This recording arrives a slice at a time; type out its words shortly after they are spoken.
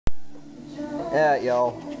Yeah,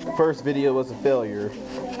 y'all. First video was a failure.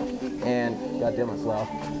 And goddamn, it's loud.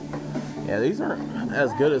 Yeah, these aren't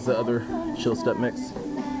as good as the other chill step mix.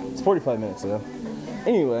 It's 45 minutes though.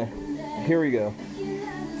 Anyway, here we go.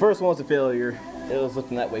 First one was a failure. It was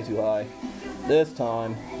lifting that way too high. This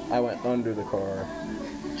time, I went under the car.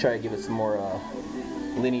 Try to give it some more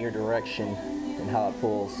linear direction in how it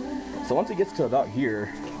pulls. So once it gets to about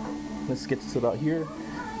here, this gets to about here.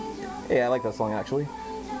 Yeah, I like that song actually.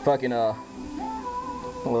 Fucking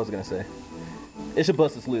what was I gonna say? It should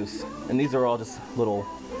bust this loose. And these are all just little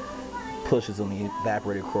pushes on the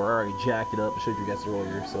evaporator core. I already jacked it up. I showed you guys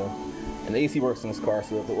earlier. So, and the AC works in this car.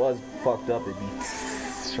 So if it was fucked up, it'd be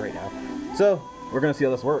straight out. So we're gonna see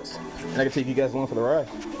how this works, and I can take you guys along for the ride.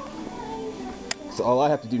 So all I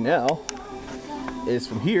have to do now is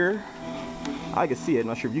from here. I can see it. I'm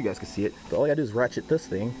not sure if you guys can see it, but all I gotta do is ratchet this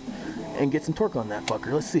thing and get some torque on that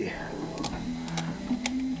fucker. Let's see.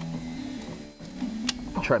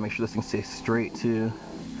 Try to make sure this thing stays straight too,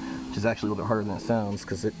 which is actually a little bit harder than it sounds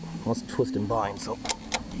because it wants to twist and bind, so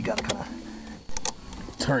you gotta kind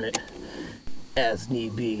of turn it as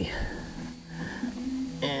need be.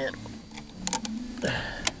 And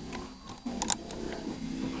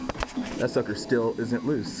that sucker still isn't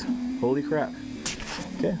loose. Holy crap.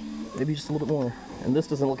 Okay, maybe just a little bit more. And this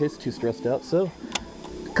doesn't look like it's too stressed out, so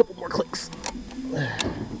a couple more clicks.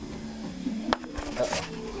 Uh-oh.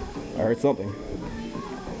 I heard something.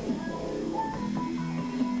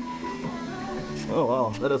 Oh wow,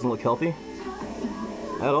 that doesn't look healthy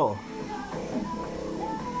at all.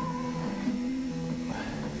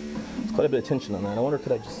 There's quite a bit of tension on that. I wonder,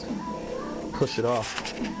 could I just push it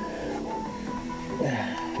off?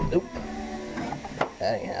 Nope.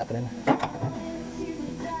 That ain't happening.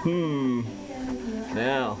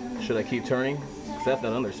 Now, should I keep turning? Because that's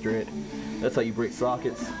not under straight. That's how you break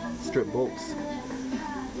sockets, strip bolts.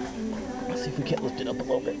 Let's see if we can't lift it up a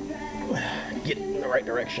little bit. Get it in the right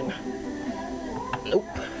direction. Nope.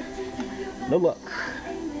 No luck.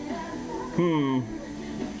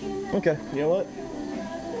 Okay, you know what?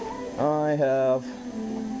 I have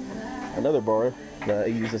another bar that I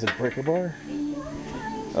use as a breaker bar.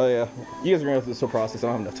 Oh yeah, you guys are gonna go through this whole process. I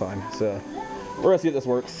don't have enough time, so we're gonna see if this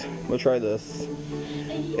works. We'll try this.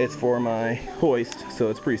 It's for my hoist, so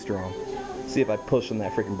it's pretty strong. See if I push on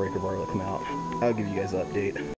that freaking breaker bar, it'll come out. I'll give you guys an update.